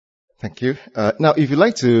Thank you. Now, if you'd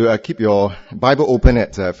like to keep your Bible open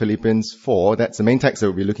at Philippians 4, that's the main text that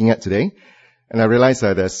we'll be looking at today. And I realize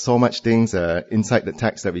there's so much things inside the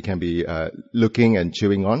text that we can be looking and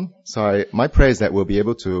chewing on. So my prayer is that we'll be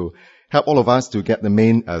able to help all of us to get the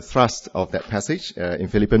main thrust of that passage in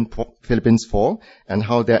Philippians 4 and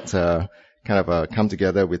how that come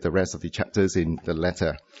together with the rest of the chapters in the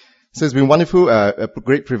letter. So it's been wonderful, a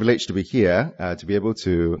great privilege to be here, to be able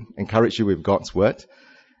to encourage you with God's Word.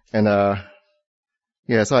 And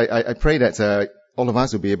so I pray that all of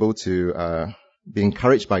us will be able to be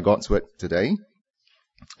encouraged by God's Word today.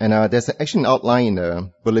 And there's actually an outline in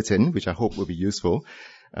the bulletin, which I hope will be useful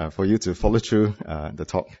for you to follow through the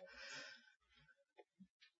talk.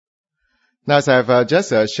 Now, as I've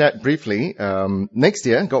just shared briefly, next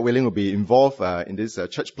year, God willing, will be involved in this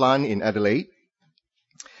church plant in Adelaide.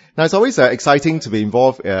 Now, it's always exciting to be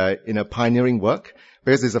involved in a pioneering work,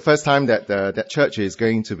 because it's the first time that that church is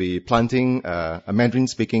going to be planting a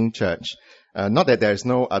Mandarin-speaking church. Not that there's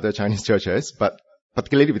no other Chinese churches, but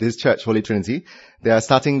particularly with this church, Holy Trinity, they are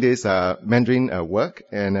starting this Mandarin work,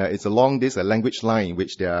 and it's along this language line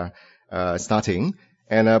which they are starting.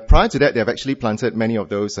 And prior to that, they have actually planted many of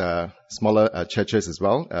those smaller churches as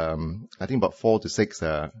well. I think about 4 to 6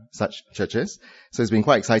 such churches. So it's been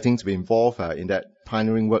quite exciting to be involved in that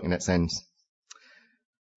pioneering work in that sense.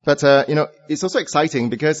 But, it's also exciting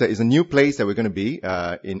because it's a new place that we're going to be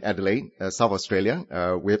in Adelaide, South Australia.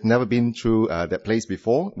 We have never been through that place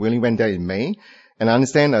before. We only went there in May. And I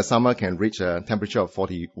understand summer can reach a temperature of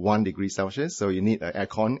 41 degrees Celsius, so you need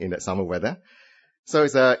aircon in that summer weather. So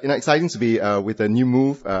it's exciting to be with a new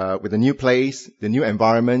move, with a new place, the new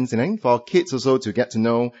environments, and for our kids also to get to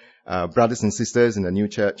know brothers and sisters in the new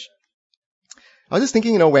church. I was just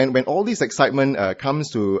thinking, when all this excitement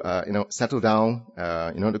comes to settle down,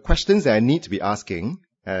 the questions that I need to be asking,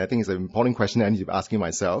 and I think it's an important question that I need to be asking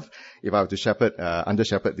myself if I were to under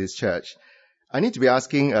shepherd this church. I need to be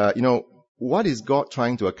asking, what is God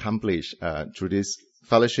trying to accomplish through this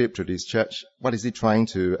fellowship, through this church? What is He trying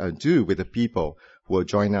to do with the people who will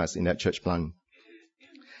join us in that church plant?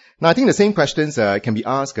 Now, I think the same questions can be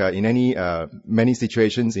asked in many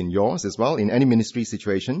situations in yours as well, in any ministry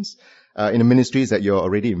situations, in the ministries that you're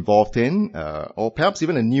already involved in, or perhaps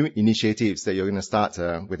even the new initiatives that you're going to start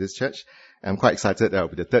with this church. I'm quite excited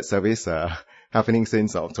with the third service happening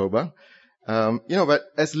since October. But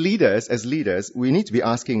as leaders, we need to be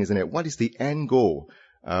asking, isn't it, what is the end goal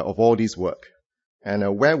of all this work?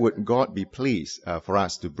 And where would God be pleased for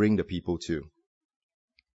us to bring the people to?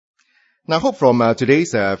 Now, I hope from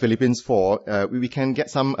today's Philippians 4, we can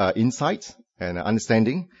get some insight and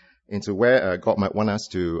understanding into where God might want us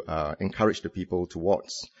to encourage the people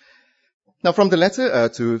towards. Now, from the letter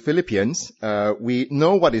to Philippians, we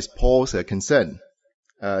know what is Paul's concern.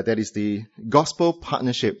 That is the gospel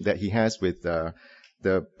partnership that he has with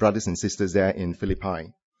the brothers and sisters there in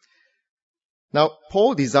Philippi. Now,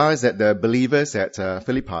 Paul desires that the believers at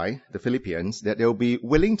Philippi, the Philippians, that they'll be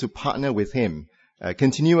willing to partner with him,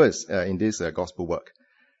 continuous in this gospel work.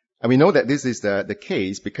 And we know that this is the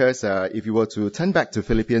case because if you were to turn back to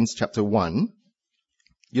Philippians chapter 1,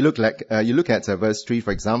 you look at verse 3,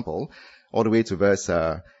 for example, all the way to verse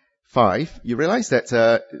 5, you realize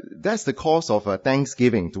that that's the cause of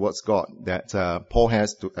thanksgiving towards God that Paul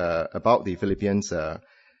has about the Philippians,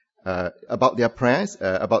 about their prayers,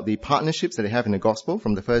 about the partnerships that they have in the gospel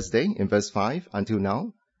from the first day in verse 5 until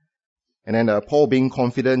now. And then Paul being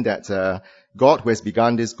confident that God who has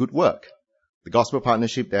begun this good work, the gospel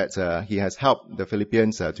partnership that he has helped the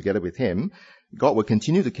Philippians together with him, God will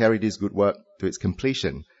continue to carry this good work to its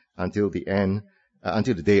completion until the end,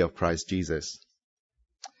 until the day of Christ Jesus.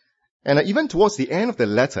 And even towards the end of the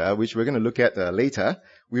letter, which we're going to look at later,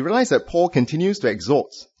 we realize that Paul continues to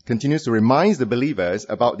exhort, continues to remind the believers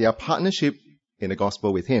about their partnership in the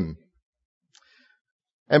gospel with him.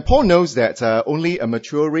 And Paul knows that only a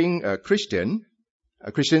maturing Christian,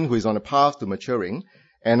 a Christian who is on a path to maturing,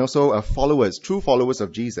 and also true followers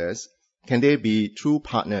of Jesus, can they be true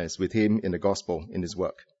partners with him in the gospel, in his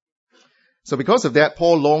work. So because of that,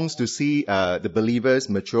 Paul longs to see the believers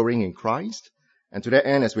maturing in Christ. And to that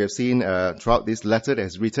end, as we have seen throughout this letter that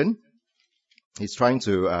is written, he's trying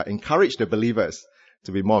to encourage the believers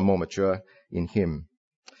to be more and more mature in him.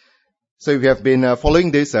 So we have been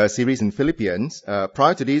following this series in Philippians.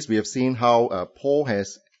 Prior to this, we have seen how Paul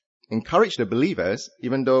has encouraged the believers,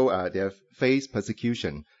 even though they have faced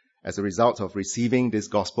persecution as a result of receiving this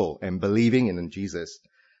gospel and believing in Jesus.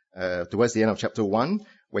 Towards the end of chapter 1,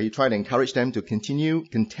 where he tried to encourage them to continue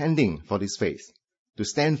contending for this faith, to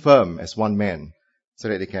stand firm as one man, so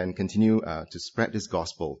that they can continue to spread this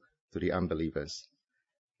gospel to the unbelievers.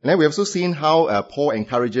 And then we have also seen how Paul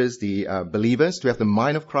encourages the believers to have the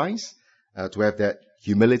mind of Christ, to have that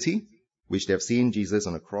humility, which they have seen Jesus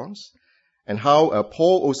on the cross, and how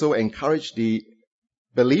Paul also encouraged the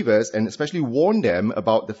believers and especially warned them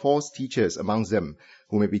about the false teachers amongst them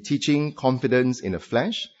who may be teaching confidence in the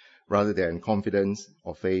flesh rather than confidence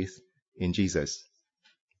or faith in Jesus.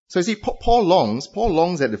 So you see, Paul longs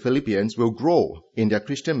that the Philippians will grow in their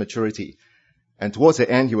Christian maturity. And towards the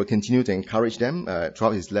end, he will continue to encourage them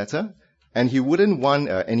throughout his letter. And he wouldn't want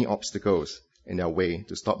any obstacles in their way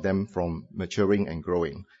to stop them from maturing and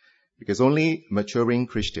growing. Because only maturing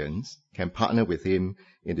Christians can partner with him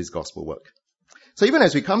in this gospel work. So even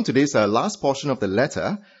as we come to this last portion of the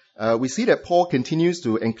letter, we see that Paul continues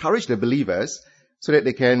to encourage the believers so that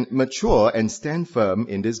they can mature and stand firm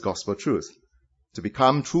in this gospel truth, to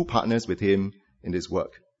become true partners with him in this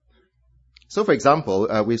work. So for example,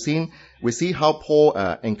 we see how Paul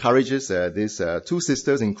encourages these two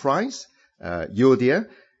sisters in Christ, Euodia,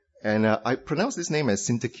 and I pronounce this name as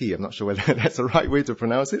Syntyche. I'm not sure whether that's the right way to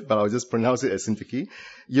pronounce it, but I'll just pronounce it as Syntyche.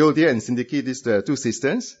 Euodia and Syntyche, these two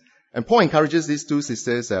sisters. And Paul encourages these two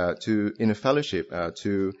sisters in a fellowship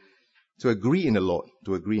to agree in the Lord,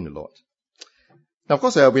 Now, of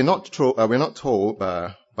course, we're not told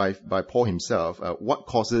by Paul himself what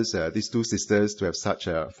causes these two sisters to have such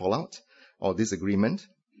a fallout or disagreement.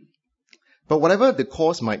 But whatever the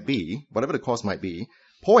cause might be,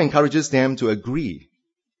 Paul encourages them to agree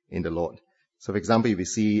in the Lord. So, for example, if we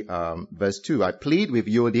see verse 2, I plead with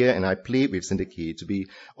Euodia and I plead with Syntyche to be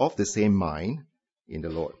of the same mind in the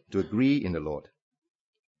Lord, to agree in the Lord.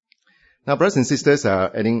 Now, brothers and sisters,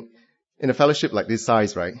 in a fellowship like this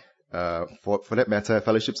size, right, for that matter,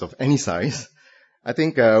 fellowships of any size, I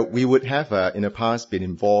think we would have in the past been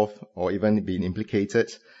involved or even been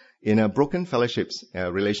implicated in broken fellowships,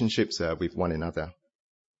 relationships with one another,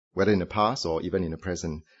 whether in the past or even in the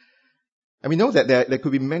present. And we know that there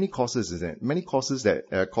could be many causes, isn't it? Many causes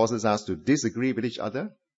that causes us to disagree with each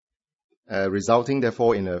other, resulting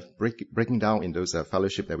therefore in a breaking down in those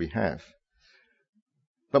fellowship that we have.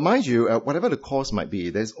 But mind you, whatever the cause might be,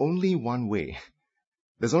 there's only one way.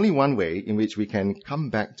 There's only one way in which we can come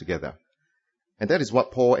back together. And that is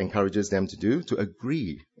what Paul encourages them to do, to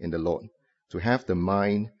agree in the Lord, to have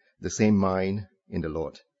the same mind in the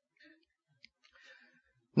Lord.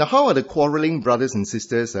 Now, how are the quarreling brothers and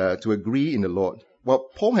sisters to agree in the Lord? Well,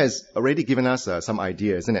 Paul has already given us some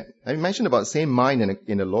ideas, isn't it? I mentioned about same mind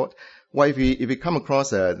in the Lord. Well, if we come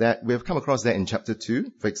across that, we have come across that in chapter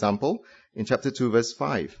 2, for example, in chapter 2, verse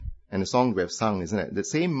 5, and the song we have sung, isn't it? The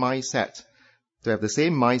same mindset, to have the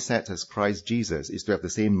same mindset as Christ Jesus, is to have the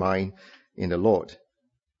same mind in the Lord.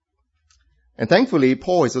 And thankfully,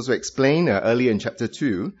 Paul has also explained earlier in chapter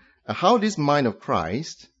 2 how this mind of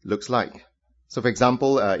Christ looks like. So, for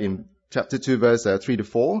example, in chapter 2, verse 3 to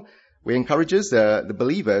 4, we encourages the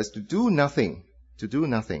believers to do nothing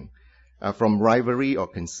from rivalry or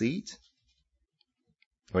conceit.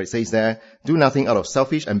 Where it says there, do nothing out of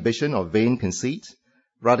selfish ambition or vain conceit.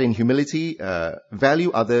 Rather, in humility,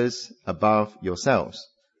 value others above yourselves.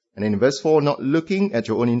 And then in verse 4, not looking at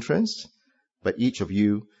your own interests, but each of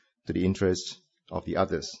you to the interest of the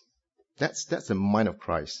others. That's the mind of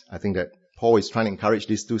Christ. I think that Paul is trying to encourage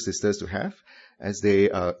these two sisters to have as they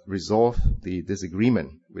resolve the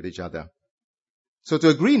disagreement with each other. So to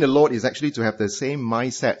agree in the Lord is actually to have the same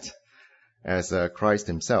mindset as Christ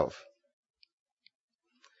himself.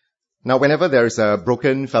 Now, whenever there is a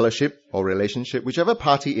broken fellowship or relationship, whichever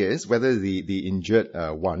party is, whether the injured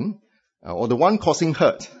one or the one causing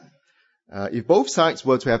hurt, if both sides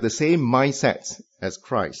were to have the same mindset as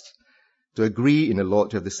Christ, to agree in the Lord,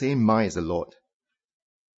 to have the same mind as the Lord,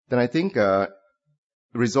 then I think there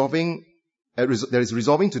is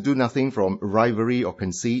resolving to do nothing from rivalry or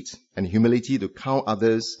conceit and humility to count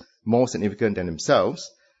others more significant than themselves,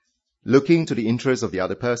 looking to the interests of the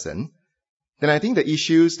other person, then I think the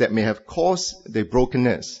issues that may have caused the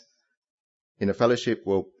brokenness in a fellowship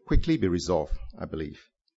will quickly be resolved, I believe.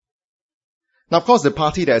 Now, of course, the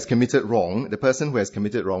party that has committed wrong, the person who has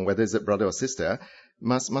committed wrong, whether it's a brother or sister,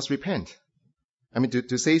 must repent. I mean,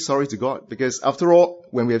 to say sorry to God, because after all,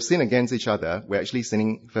 when we have sinned against each other, we're actually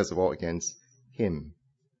sinning, first of all, against Him.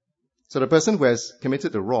 So the person who has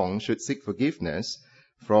committed the wrong should seek forgiveness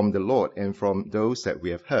from the Lord and from those that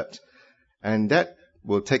we have hurt. And that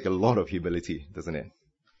will take a lot of humility, doesn't it?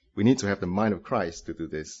 We need to have the mind of Christ to do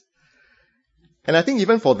this. And I think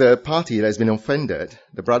even for the party that has been offended,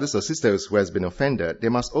 the brothers or sisters who has been offended, they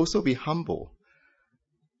must also be humble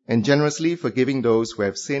and generously forgiving those who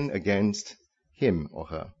have sinned against him or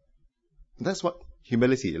her. That's what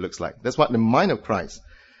humility looks like. That's what the mind of Christ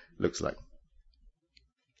looks like.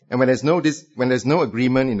 And when there's no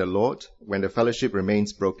agreement in the Lord, when the fellowship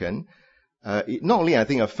remains broken, it not only, I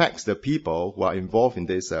think, affects the people who are involved in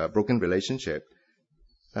this broken relationship,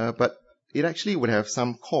 but it actually would have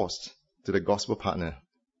some cost to the gospel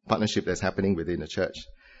partnership that's happening within the church.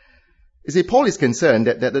 You see, Paul is concerned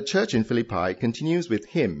that the church in Philippi continues with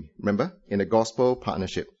him, remember, in a gospel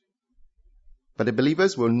partnership. But the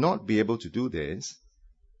believers will not be able to do this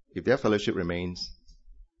if their fellowship remains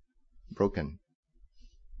broken.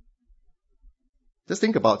 Just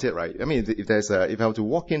think about it, right? I mean, if I were to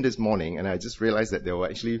walk in this morning and I just realized that there were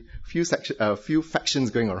actually a few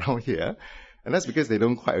factions going around here, and that's because they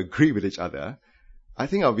don't quite agree with each other, I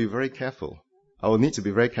think I'll be very careful. I will need to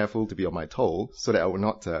be very careful to be on my toe so that I will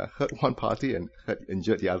not hurt one party and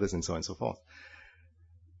injure the others and so on and so forth.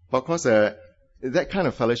 But of course, that kind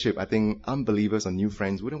of fellowship, I think unbelievers or new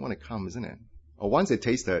friends wouldn't want to come, isn't it? Or once they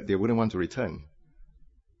taste that, they wouldn't want to return.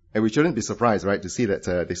 And we shouldn't be surprised, right, to see that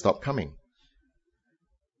they stop coming.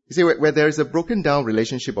 You see, where there is a broken down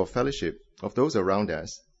relationship or fellowship of those around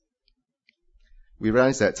us, we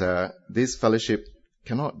realize that this fellowship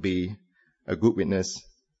cannot be a good witness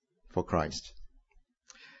for Christ.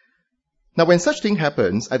 Now, when such thing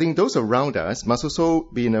happens, I think those around us must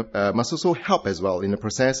also help as well in the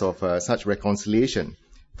process of such reconciliation.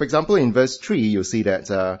 For example, in verse 3, you'll see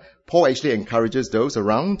that Paul actually encourages those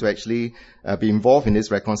around to actually be involved in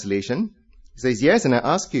this reconciliation. He says, "Yes, and I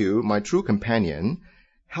ask you, my true companion,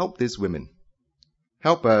 help these women.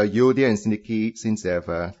 Help Euodia and Syntyche, since they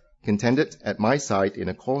have contended at my side in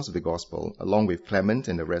the cause of the gospel, along with Clement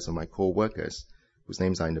and the rest of my co-workers, whose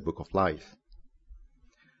names are in the book of life."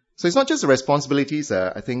 So it's not just the responsibilities,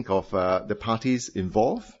 I think, of the parties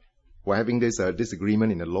involved who are having this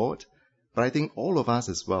disagreement in the Lord, but I think all of us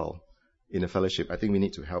as well in the fellowship, I think we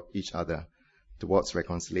need to help each other towards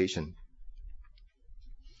reconciliation.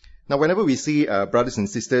 Now, whenever we see brothers and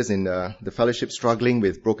sisters in the fellowship struggling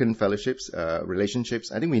with broken fellowships,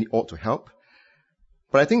 relationships, I think we ought to help.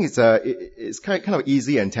 But I think it's kind of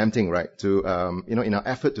easy and tempting, right, to, in our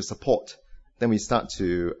effort to support, then we start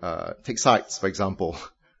to take sides, for example.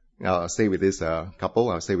 I'll stay with this couple,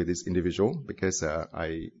 I'll stay with this individual because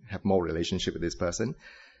I have more relationship with this person.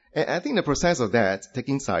 And I think the process of that,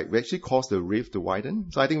 taking sides, will actually cause the rift to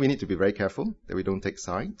widen. So I think we need to be very careful that we don't take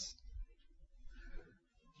sides.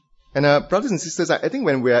 And brothers and sisters, I think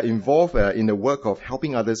when we are involved in the work of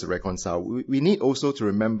helping others to reconcile, we need also to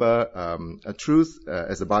remember a truth,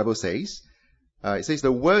 as the Bible says. It says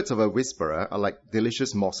the words of a whisperer are like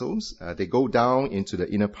delicious morsels. They go down into the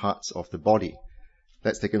inner parts of the body.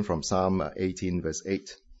 That's taken from Psalm 18, verse 8.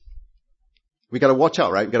 We got to watch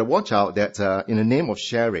out, right? We got to watch out that in the name of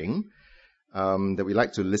sharing, that we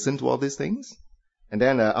like to listen to all these things. And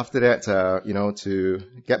then after that, to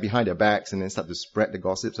get behind their backs and then start to spread the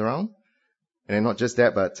gossips around. And then not just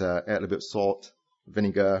that, but add a little bit of salt,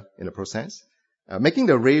 vinegar in the process. Making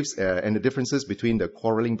the rifts and the differences between the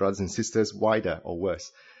quarreling brothers and sisters wider or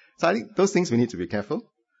worse. So I think those things we need to be careful.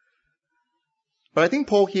 But I think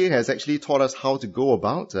Paul here has actually taught us how to go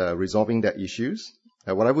about resolving that issues.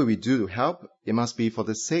 Whatever we do to help, it must be for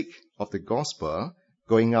the sake of the gospel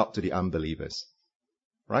going out to the unbelievers.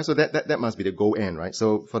 Right? So that must be the goal end, right?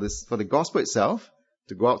 So for the gospel itself,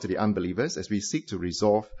 to go out to the unbelievers as we seek to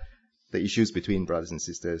resolve the issues between brothers and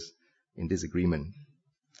sisters in disagreement.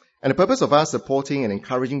 And the purpose of us supporting and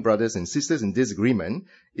encouraging brothers and sisters in disagreement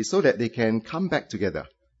is so that they can come back together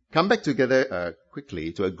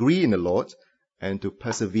quickly to agree in the Lord and to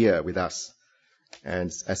persevere with us and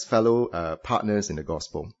as fellow partners in the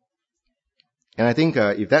gospel. And I think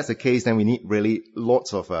if that's the case, then we need really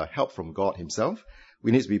lots of help from God himself.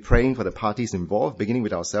 We need to be praying for the parties involved, beginning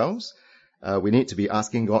with ourselves. We need to be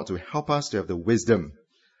asking God to help us to have the wisdom,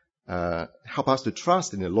 help us to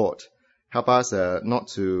trust in the Lord, help us not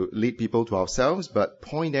to lead people to ourselves, but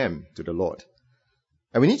point them to the Lord.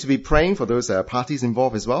 And we need to be praying for those parties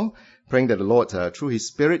involved as well, praying that the Lord, through his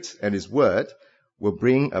Spirit and his word, will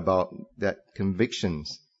bring about that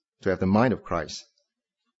convictions to have the mind of Christ.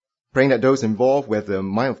 Praying that those involved with the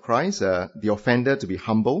mind of Christ, the offender to be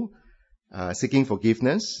humble, seeking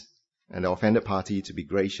forgiveness, and the offended party to be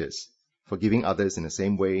gracious, forgiving others in the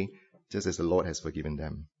same way, just as the Lord has forgiven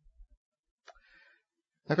them.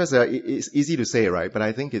 Of course, it's easy to say, right? But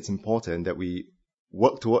I think it's important that we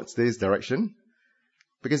work towards this direction.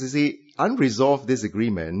 Because you see, unresolved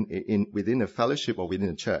disagreement within a fellowship or within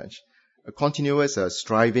a church, a continuous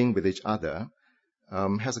striving with each other,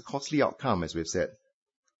 has a costly outcome, as we've said.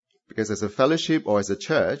 Because as a fellowship or as a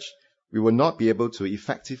church, we will not be able to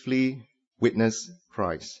effectively witness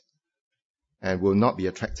Christ and will not be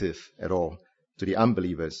attractive at all to the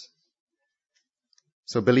unbelievers.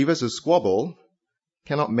 So believers who squabble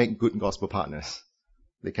cannot make good gospel partners.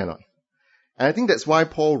 They cannot. And I think that's why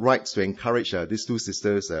Paul writes to encourage these two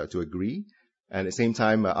sisters to agree, and at the same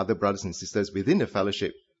time other brothers and sisters within the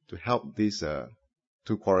fellowship to help these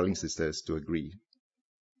two quarreling sisters to agree.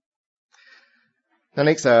 Now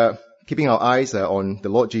next, keeping our eyes on the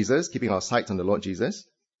Lord Jesus, keeping our sights on the Lord Jesus.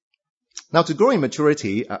 Now to grow in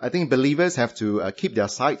maturity, I think believers have to keep their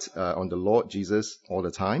sights on the Lord Jesus all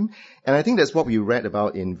the time. And I think that's what we read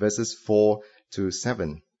about in verses 4 to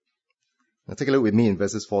 7. Now take a look with me in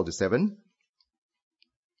verses 4 to 7.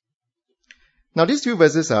 Now these two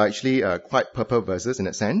verses are actually quite purple verses in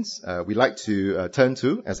a sense. We like to turn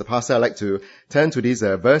to, as a pastor, I like to turn to these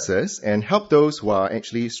verses and help those who are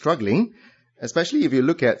actually struggling. Especially if you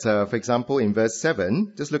look at, for example, in verse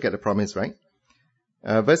 7, just look at the promise, right?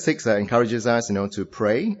 Verse 6 encourages us, to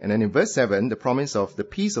pray. And then in verse 7, the promise of the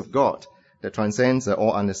peace of God that transcends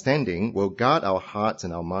all understanding will guard our hearts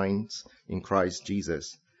and our minds in Christ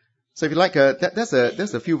Jesus. So if you like, that's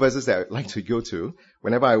a few verses that I'd like to go to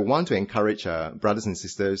whenever I want to encourage brothers and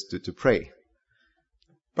sisters to pray.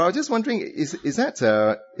 But I was just wondering, is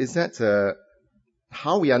that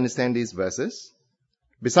how we understand these verses?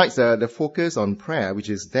 Besides the focus on prayer, which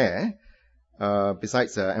is there,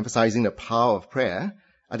 besides emphasizing the power of prayer,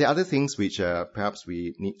 are there other things which perhaps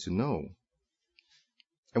we need to know?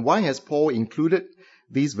 And why has Paul included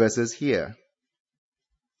these verses here?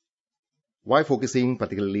 Why focusing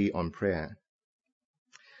particularly on prayer?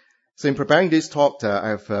 So in preparing this talk, I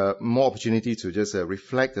have more opportunity to just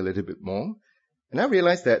reflect a little bit more. And I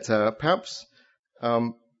realized that perhaps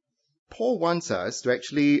Paul wants us to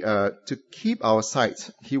actually to keep our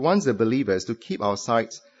sights. He wants the believers to keep our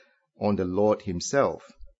sights on the Lord himself.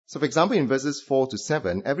 So for example, in verses 4 to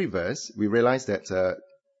 7, every verse, we realize that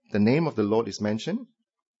the name of the Lord is mentioned.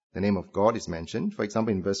 The name of God is mentioned. For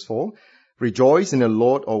example, in verse 4, rejoice in the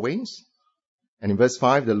Lord always. And in verse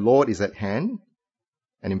 5, the Lord is at hand.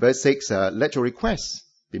 And in verse 6, let your requests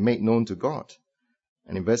be made known to God.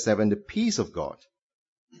 And in verse 7, the peace of God,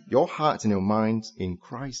 your hearts and your minds in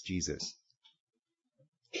Christ Jesus.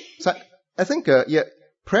 So I think,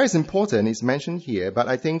 prayer is important. It's mentioned here, but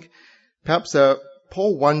I think perhaps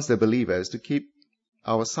Paul wants the believers to keep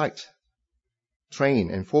our sight trained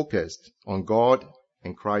and focused on God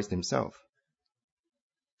and Christ himself.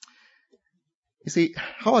 You see,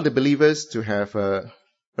 how are the believers to have a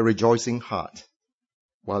rejoicing heart?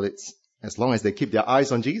 Well, it's as long as they keep their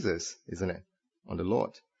eyes on Jesus, isn't it? On the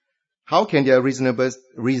Lord. How can their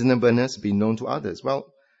reasonableness be known to others?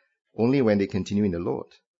 Well, only when they continue in the Lord.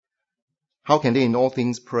 How can they in all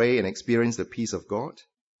things pray and experience the peace of God?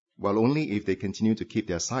 Well, only if they continue to keep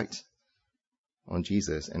their sight on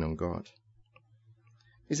Jesus and on God.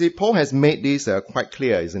 You see, Paul has made this quite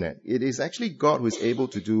clear, isn't it? It is actually God who is able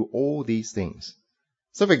to do all these things.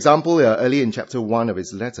 So, for example, early in chapter 1 of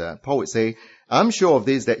his letter, Paul would say, I'm sure of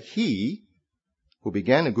this, that he who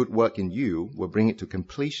began a good work in you will bring it to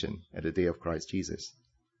completion at the day of Christ Jesus.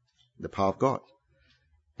 The power of God.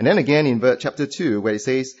 And then again in chapter 2, where it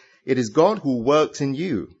says, it is God who works in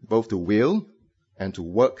you, both to will and to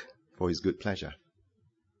work for his good pleasure.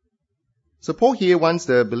 So Paul here wants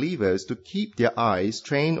the believers to keep their eyes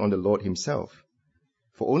trained on the Lord himself.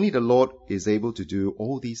 For only the Lord is able to do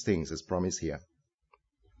all these things as promised here.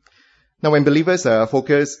 Now when believers'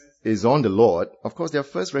 focus is on the Lord, of course their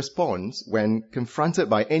first response when confronted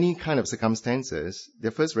by any kind of circumstances,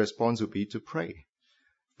 their first response would be to pray.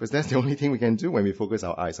 Because that's the only thing we can do when we focus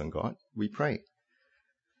our eyes on God. We pray.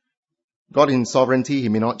 God in sovereignty, he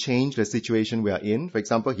may not change the situation we are in. For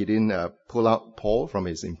example, he didn't pull out Paul from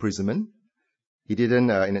his imprisonment. He didn't,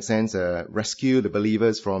 in a sense, rescue the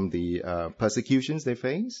believers from the persecutions they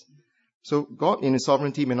face. So God in his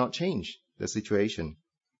sovereignty may not change the situation.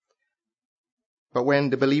 But when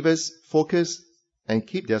the believers focus and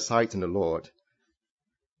keep their sight on the Lord,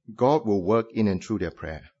 God will work in and through their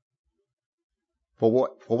prayer. For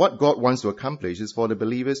what God wants to accomplish is for the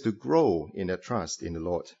believers to grow in their trust in the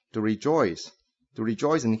Lord, to rejoice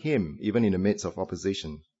in him even in the midst of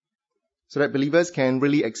opposition, so that believers can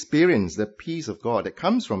really experience the peace of God that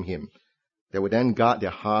comes from him, that will then guard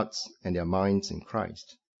their hearts and their minds in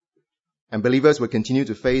Christ. And believers will continue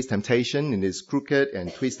to face temptation in this crooked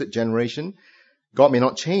and twisted generation. God may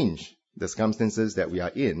not change the circumstances that we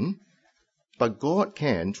are in, but God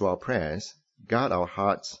can, through our prayers, guard our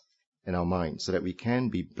hearts and our minds so that we can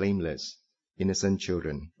be blameless, innocent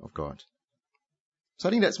children of God. So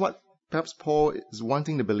I think that's what perhaps Paul is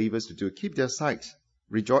wanting the believers to do. Keep their sights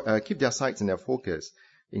and their focus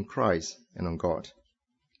in Christ and on God.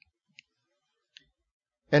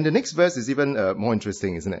 And the next verse is even more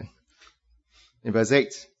interesting, isn't it? In verse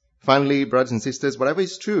 8, Finally, brothers and sisters, whatever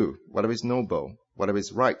is true, whatever is noble, whatever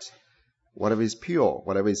is right, whatever is pure,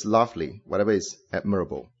 whatever is lovely, whatever is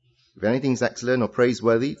admirable, if anything is excellent or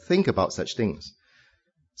praiseworthy, think about such things.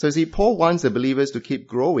 So you see, Paul wants the believers to keep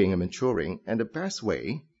growing and maturing, and the best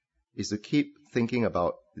way is to keep thinking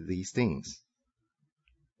about these things.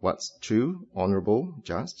 What's true, honorable,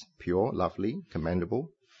 just, pure, lovely, commendable,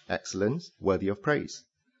 excellent, worthy of praise.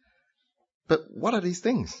 But what are these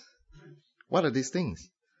things? What are these things?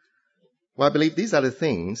 Well, I believe these are the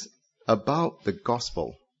things about the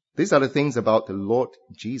gospel. These are the things about the Lord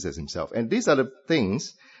Jesus himself. And these are the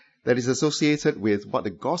things that is associated with what the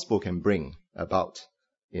gospel can bring about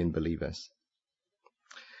in believers.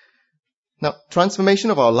 Now, transformation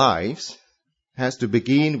of our lives has to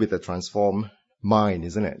begin with a transformed mind,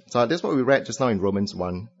 isn't it? So that's what we read just now in Romans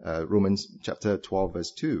chapter 12,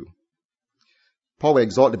 verse 2. Paul will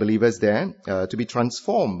exhort the believers there to be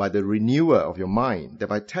transformed by the renewer of your mind, that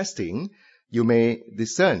by testing you may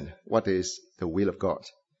discern what is the will of God,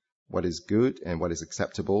 what is good and what is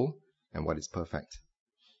acceptable and what is perfect.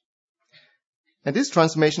 And this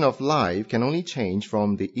transformation of life can only change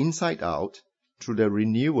from the inside out through the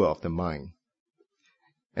renewal of the mind.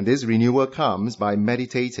 And this renewal comes by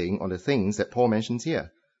meditating on the things that Paul mentions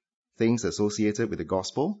here. Things associated with the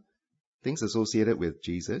gospel, things associated with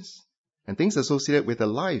Jesus, and things associated with the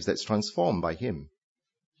lives that's transformed by him.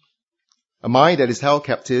 A mind that is held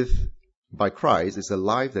captive by Christ is a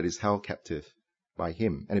life that is held captive by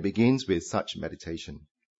him. And it begins with such meditation.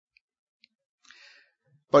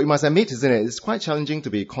 But you must admit, isn't it, it's quite challenging to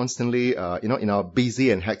be constantly, in our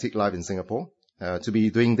busy and hectic life in Singapore, to be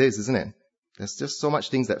doing this, isn't it? There's just so much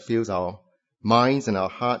things that fills our minds and our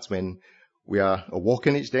hearts when we are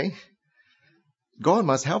awoken each day. God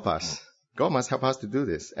must help us. God must help us to do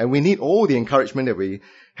this. And we need all the encouragement that we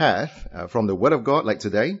have from the Word of God, like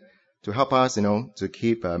today, to help us, to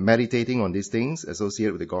keep meditating on these things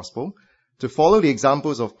associated with the gospel, to follow the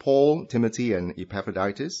examples of Paul, Timothy, and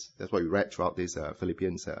Epaphroditus. That's what we read throughout this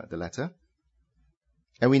Philippians, the letter.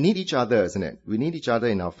 And we need each other, isn't it? We need each other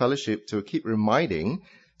in our fellowship to keep reminding,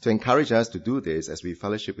 to encourage us to do this as we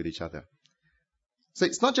fellowship with each other. So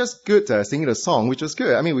it's not just good singing a song, which was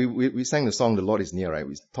good. I mean, we sang the song, The Lord is Near, right?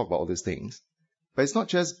 We talk about all these things. But it's not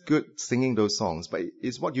just good singing those songs, but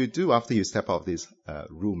it's what you do after you step out of this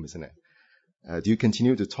room, isn't it? Do you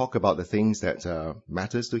continue to talk about the things that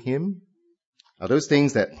matters to him? Are those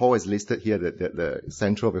things that Paul has listed here the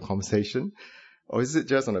central of your conversation? Or is it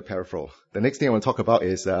just on a peripheral? The next thing I want to talk about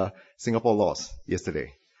is Singapore lost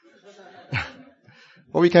yesterday.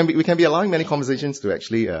 Well, we can be allowing many conversations to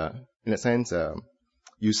actually, in a sense,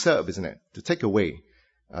 usurp, isn't it? To take away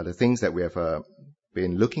the things that we have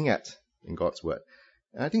been looking at in God's Word.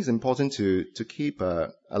 And I think it's important to keep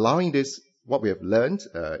allowing this, what we have learned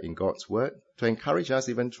in God's Word, to encourage us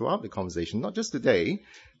even throughout the conversation, not just today,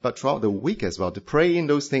 but throughout the week as well, to pray in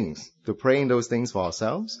those things, for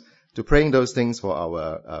ourselves, to pray in those things for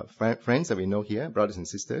our friends that we know here, brothers and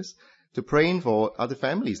sisters, to praying for other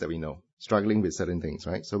families that we know, struggling with certain things,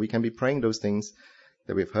 right? So we can be praying those things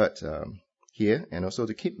that we've heard here, and also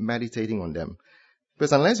to keep meditating on them.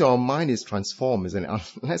 Because unless our mind is transformed, isn't it?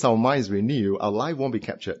 Unless our mind is renewed, our life won't be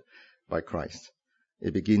captured by Christ.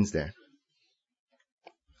 It begins there.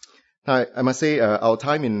 Now, I must say, our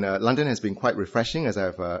time in London has been quite refreshing. As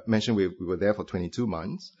I've mentioned, we were there for 22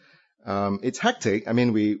 months. It's hectic. I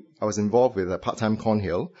mean, I was involved with a part-time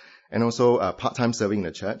Cornhill, and also part-time serving in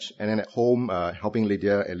the church, and then at home helping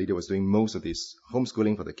Lydia, and Lydia was doing most of this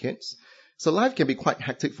homeschooling for the kids. So life can be quite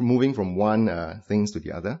hectic from moving from one things to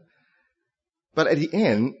the other. But at the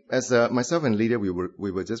end, as myself and Lydia, we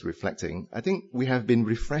were just reflecting, I think we have been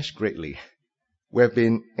refreshed greatly. We have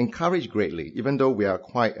been encouraged greatly, even though we are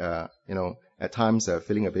quite, at times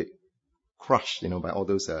feeling a bit crushed, by all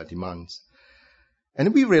those demands.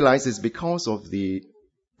 And we realize it's because of the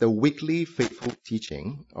weekly faithful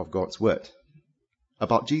teaching of God's Word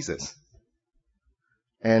about Jesus.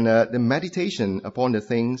 And the meditation upon the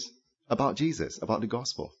things about Jesus, about the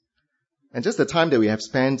gospel. And just the time that we have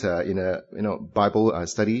spent in Bible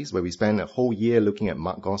studies, where we spend a whole year looking at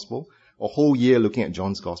Mark's gospel, or a whole year looking at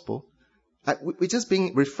John's gospel, we're just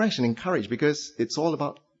being refreshed and encouraged because it's all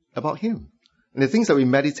about him. And the things that we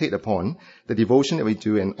meditate upon, the devotion that we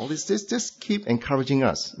do, and all this just keep encouraging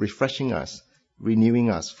us, refreshing us, renewing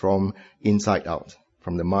us from inside out,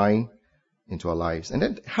 from the mind into our lives. And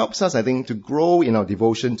that helps us, I think, to grow in our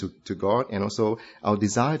devotion to God, and also our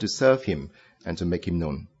desire to serve him and to make him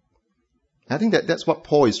known. I think that's what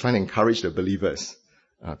Paul is trying to encourage the believers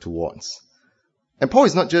towards. And Paul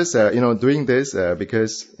is not just, doing this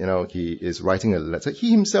because, he is writing a letter.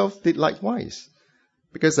 He himself did likewise.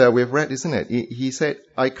 Because we've read, isn't it? He said,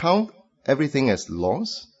 I count everything as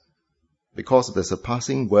loss because of the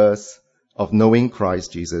surpassing worth of knowing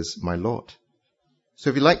Christ Jesus, my Lord. So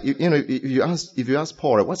if you like, if you ask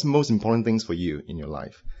Paul, what's the most important things for you in your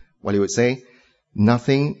life? Well, he would say,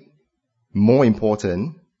 nothing more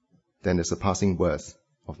important than the surpassing worth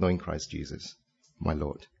of knowing Christ Jesus, my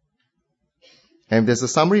Lord. And there's a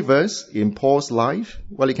summary verse in Paul's life.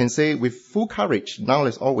 Well, he can say, with full courage, now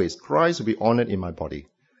as always, Christ will be honored in my body.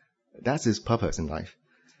 That's his purpose in life.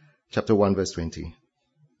 Chapter 1, verse 20.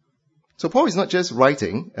 So Paul is not just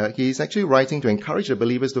writing, he's actually writing to encourage the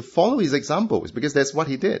believers to follow his examples, because that's what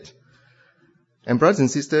he did. And brothers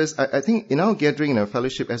and sisters, I think in our gathering, in our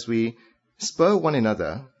fellowship, as we spur one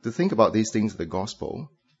another to think about these things of the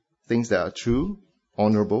gospel, things that are true,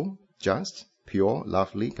 honorable, just, pure,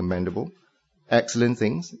 lovely, commendable, excellent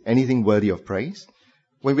things, anything worthy of praise,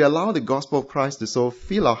 when we allow the gospel of Christ to so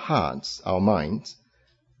fill our hearts, our minds,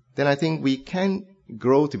 then I think we can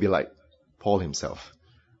grow to be like Paul himself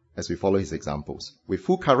as we follow his examples, with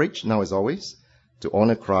full courage, now as always, to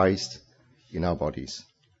honor Christ in our bodies.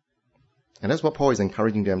 And that's what Paul is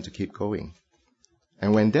encouraging them to keep going.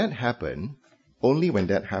 And when that happened, only when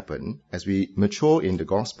that happened, as we mature in the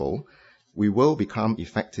gospel, we will become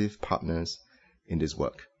effective partners in this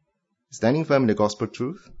work, standing firm in the gospel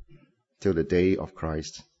truth till the day of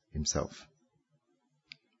Christ himself.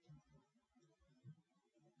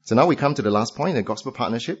 So now we come to the last point, the gospel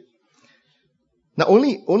partnership. Now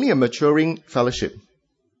only a maturing fellowship,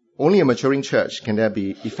 only a maturing church can there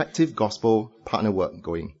be effective gospel partner work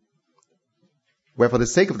going, where for the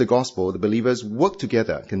sake of the gospel, the believers work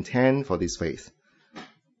together, contend for this faith.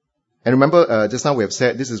 And remember, just now we have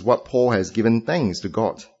said this is what Paul has given thanks to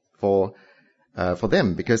God for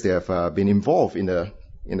them, because they have been involved in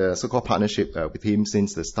the so-called partnership with him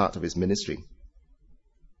since the start of his ministry.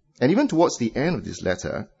 And even towards the end of this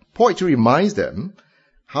letter, Paul actually reminds them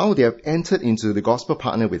how they have entered into the gospel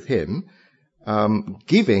partner with him,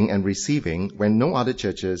 giving and receiving when no other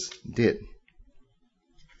churches did.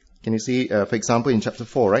 Can you see, for example, in chapter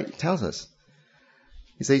 4, right? It tells us.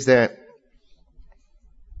 He says that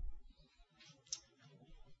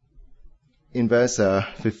in verse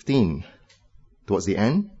 15, towards the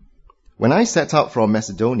end, when I set out from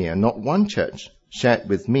Macedonia, not one church shared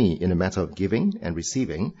with me in the matter of giving and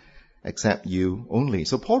receiving, except you only.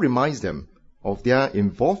 So Paul reminds them of their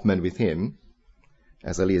involvement with him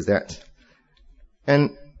as early as that.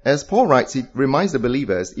 And as Paul writes, he reminds the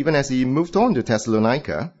believers, even as he moved on to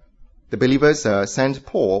Thessalonica, the believers sent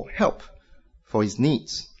Paul help for his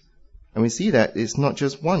needs. And we see that it's not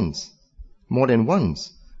just once, more than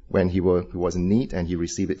once, when he was in need and he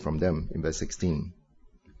received it from them in verse 16.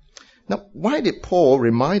 Now, why did Paul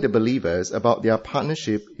remind the believers about their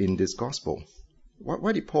partnership in this gospel?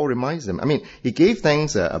 Why did Paul remind them? I mean, he gave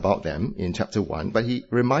thanks about them in chapter 1, but he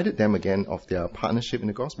reminded them again of their partnership in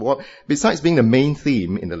the gospel. Well, besides being the main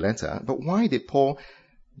theme in the letter, but why did Paul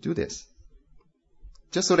do this?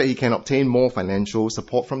 Just so that he can obtain more financial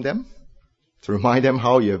support from them? To remind them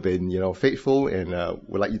how you have been, faithful, and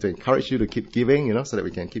would like you to encourage you to keep giving, so that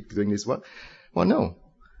we can keep doing this work? Well, no.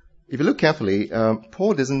 If you look carefully,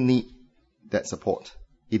 Paul doesn't need that support.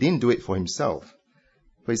 He didn't do it for himself.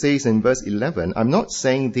 For he says in verse 11, I'm not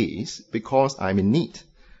saying this because I'm in need,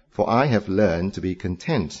 for I have learned to be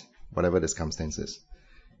content, whatever the circumstances.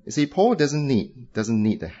 You see, Paul doesn't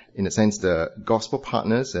need, in a sense, the gospel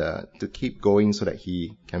partners to keep going so that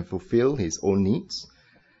he can fulfill his own needs.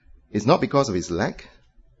 It's not because of his lack.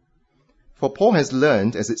 For Paul has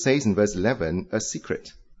learned, as it says in verse 11, a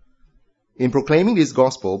secret. In proclaiming this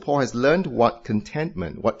gospel, Paul has learned what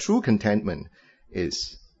true contentment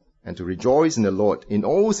is, and to rejoice in the Lord in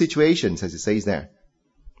all situations, as it says there.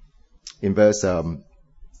 In verse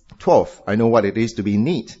 12, I know what it is to be in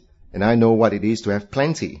need, and I know what it is to have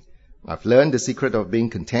plenty. I've learned the secret of being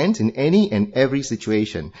content in any and every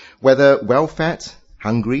situation, whether well-fed,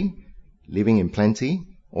 hungry, living in plenty,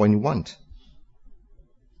 or in want.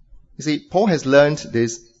 You see, Paul has learned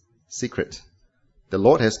this secret. The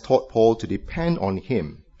Lord has taught Paul to depend on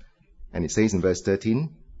him. And it says in verse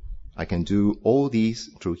 13, I can do all these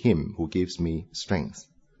through him who gives me strength.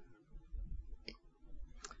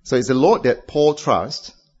 So it's the Lord that Paul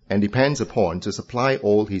trusts and depends upon to supply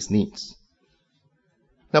all his needs.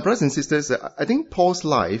 Now, brothers and sisters, I think Paul's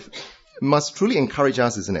life must truly encourage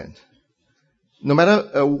us, isn't it? No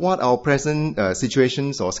matter what our present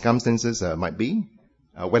situations or circumstances might be,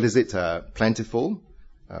 whether is it plentiful,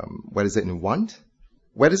 whether is it in want,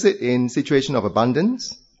 whether is it in situation of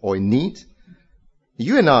abundance or in need,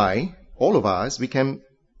 you and I, all of us, we can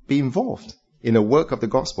be involved in the work of the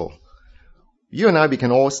gospel. You and I, we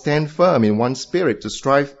can all stand firm in one spirit to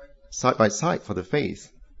strive side by side for the faith,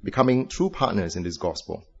 becoming true partners in this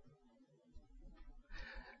gospel.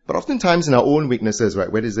 But oftentimes in our own weaknesses,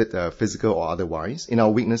 right, whether is it physical or otherwise, in our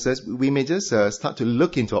weaknesses, we may just start to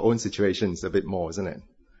look into our own situations a bit more, isn't it?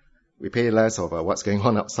 We pay less of what's going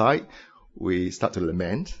on outside. We start to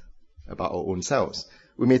lament about our own selves.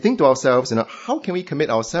 We may think to ourselves, how can we commit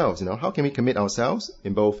ourselves? How can we commit ourselves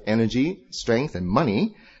in both energy, strength, and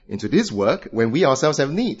money into this work when we ourselves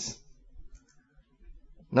have needs?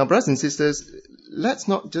 Now, brothers and sisters, let's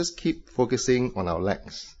not just keep focusing on our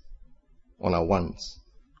lacks, on our wants,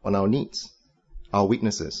 on our needs, our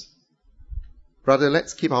weaknesses. Rather,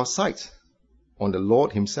 let's keep our sight on the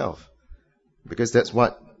Lord himself, because that's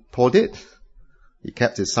what Paul did. He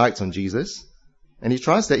kept his sights on Jesus, and he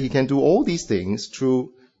trusts that he can do all these things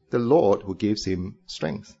through the Lord who gives him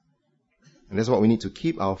strength. And that's what we need to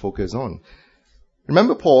keep our focus on.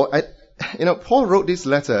 Remember Paul, Paul wrote this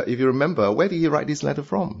letter, if you remember, where did he write this letter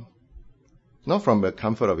from? Not from the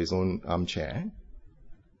comfort of his own armchair.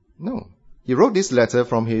 No. He wrote this letter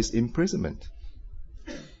from his imprisonment.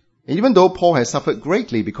 Even though Paul has suffered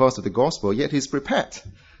greatly because of the gospel, yet he's prepared,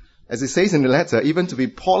 as it says in the letter, even to be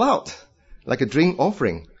poured out like a drink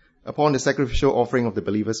offering upon the sacrificial offering of the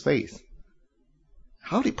believer's faith.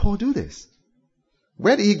 How did Paul do this?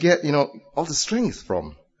 Where did he get, all the strength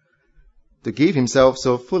from to give himself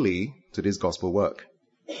so fully to this gospel work?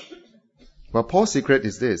 Well, Paul's secret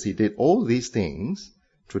is this. He did all these things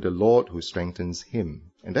through the Lord who strengthens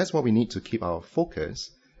him. And that's what we need to keep our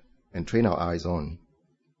focus and train our eyes on.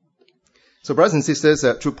 So brothers and sisters,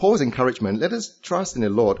 through Paul's encouragement, let us trust in the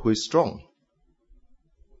Lord who is strong,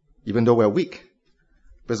 even though we're weak.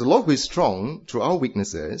 Because the Lord who is strong, through our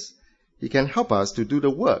weaknesses, he can help us to do the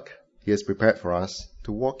work he has prepared for us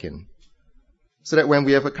to walk in. So that when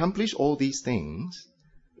we have accomplished all these things,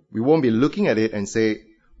 we won't be looking at it and say,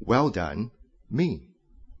 well done, me.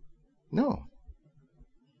 No.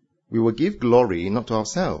 We will give glory not to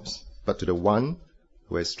ourselves, but to the one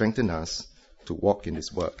who has strengthened us to walk in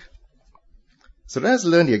this work. So let us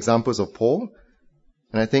learn the examples of Paul,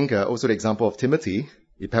 and I think also the example of Timothy,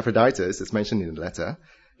 Epaphroditus, as mentioned in the letter.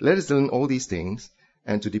 Let us learn all these things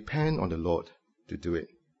and to depend on the Lord to do it.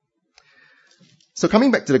 So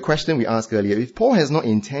coming back to the question we asked earlier, if Paul has not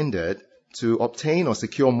intended to obtain or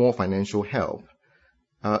secure more financial help,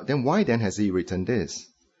 then why then has he written this?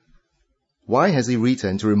 Why has he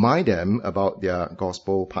written to remind them about their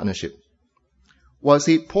gospel partnership? Well,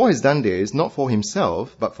 see, Paul has done this not for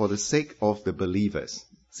himself, but for the sake of the believers.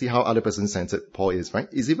 See how other person-centered Paul is, right?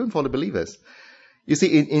 It's even for the believers. You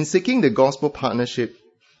see, in seeking the gospel partnership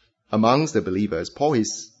amongst the believers, Paul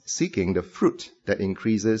is seeking the fruit that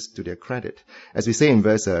increases to their credit. As we say in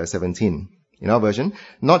verse 17, in our version,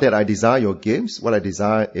 not that I desire your gifts, what I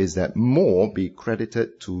desire is that more be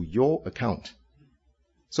credited to your account.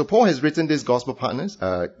 So Paul has written these gospel partners,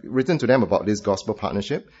 written to them about this gospel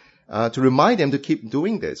partnership, to remind them to keep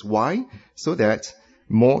doing this. Why? So that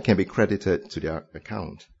more can be credited to their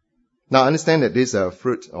account. Now understand that this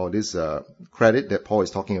fruit or this credit that Paul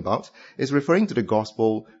is talking about is referring to the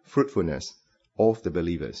gospel fruitfulness of the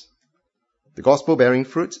believers. The gospel bearing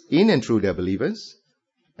fruit in and through their believers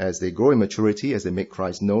as they grow in maturity, as they make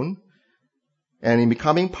Christ known. And in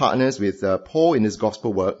becoming partners with Paul in his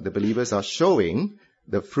gospel work, the believers are showing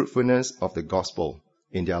the fruitfulness of the gospel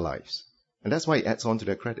in their lives. And that's why it adds on to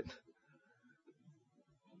their credit.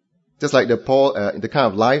 Just like the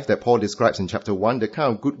kind of life that Paul describes in chapter 1, the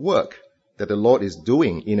kind of good work that the Lord is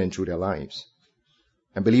doing in and through their lives.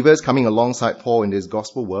 And believers coming alongside Paul in this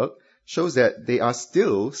gospel work shows that they are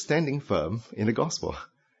still standing firm in the gospel.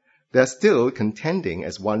 They are still contending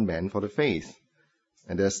as one man for the faith.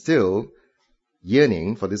 And they are still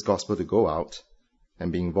yearning for this gospel to go out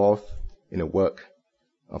and be involved in the work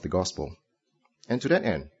of the gospel. And to that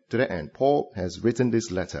end, Paul has written this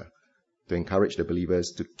letter to encourage the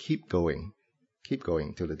believers to keep going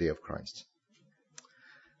till the day of Christ.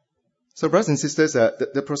 So brothers and sisters,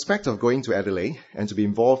 the prospect of going to Adelaide and to be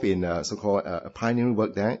involved in so-called a pioneering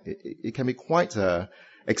work there, it can be quite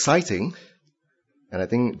exciting and I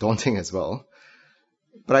think daunting as well.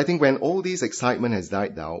 But I think when all this excitement has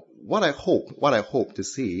died down, what I hope to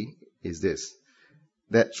see is this,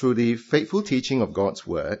 that through the faithful teaching of God's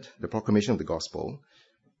word, the proclamation of the gospel,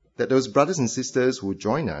 that those brothers and sisters who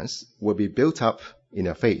join us will be built up in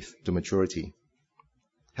their faith to maturity,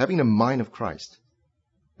 having the mind of Christ,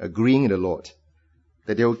 agreeing in the Lord,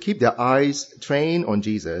 that they will keep their eyes trained on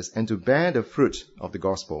Jesus and to bear the fruit of the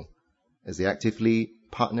gospel as they actively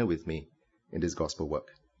partner with me in this gospel work.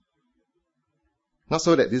 Not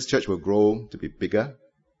so that this church will grow to be bigger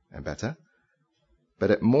and better, but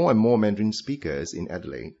that more and more Mandarin speakers in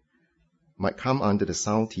Adelaide might come under the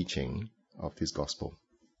sound teaching of this gospel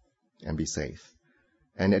and be saved.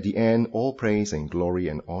 And at the end, all praise and glory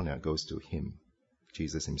and honor goes to him,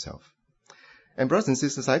 Jesus himself. And brothers and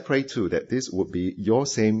sisters, I pray too that this would be your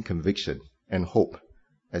same conviction and hope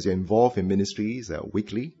as you're involved in ministries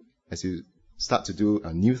weekly, as you start to do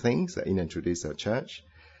new things in and through this church,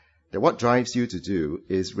 that what drives you to do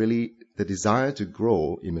is really the desire to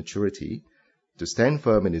grow in maturity, to stand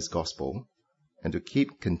firm in this gospel, and to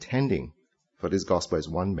keep contending for this gospel as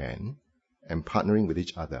one man and partnering with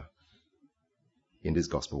each other in this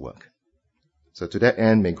gospel work. So to that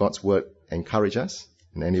end, may God's word encourage us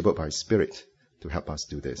and enabled by His Spirit to help us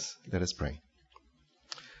do this. Let us pray.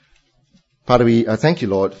 Father, we thank you,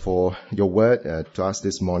 Lord, for your word to us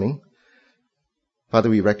this morning. Father,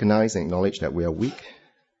 we recognize and acknowledge that we are weak,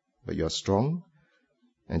 but you are strong.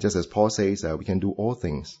 And just as Paul says, we can do all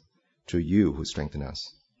things through you who strengthen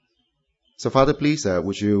us. So Father, please,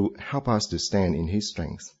 would you help us to stand in his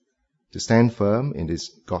strength, to stand firm in this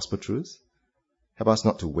gospel truth. Help us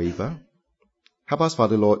not to waver. Help us,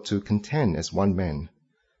 Father Lord, to contend as one man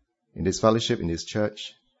in this fellowship, in this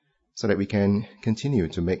church, so that we can continue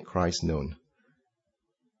to make Christ known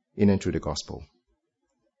in and through the gospel.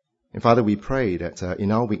 And Father, we pray that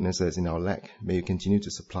in our weaknesses, in our lack, may you continue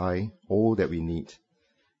to supply all that we need.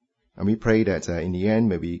 And we pray that in the end,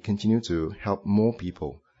 may we continue to help more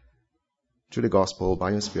people through the gospel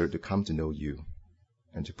by your Spirit to come to know you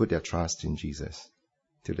and to put their trust in Jesus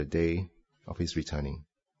till the day of his returning.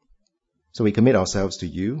 So we commit ourselves to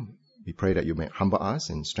you. We pray that you may humble us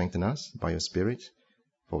and strengthen us by your Spirit.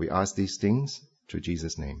 For we ask these things through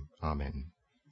Jesus' name. Amen.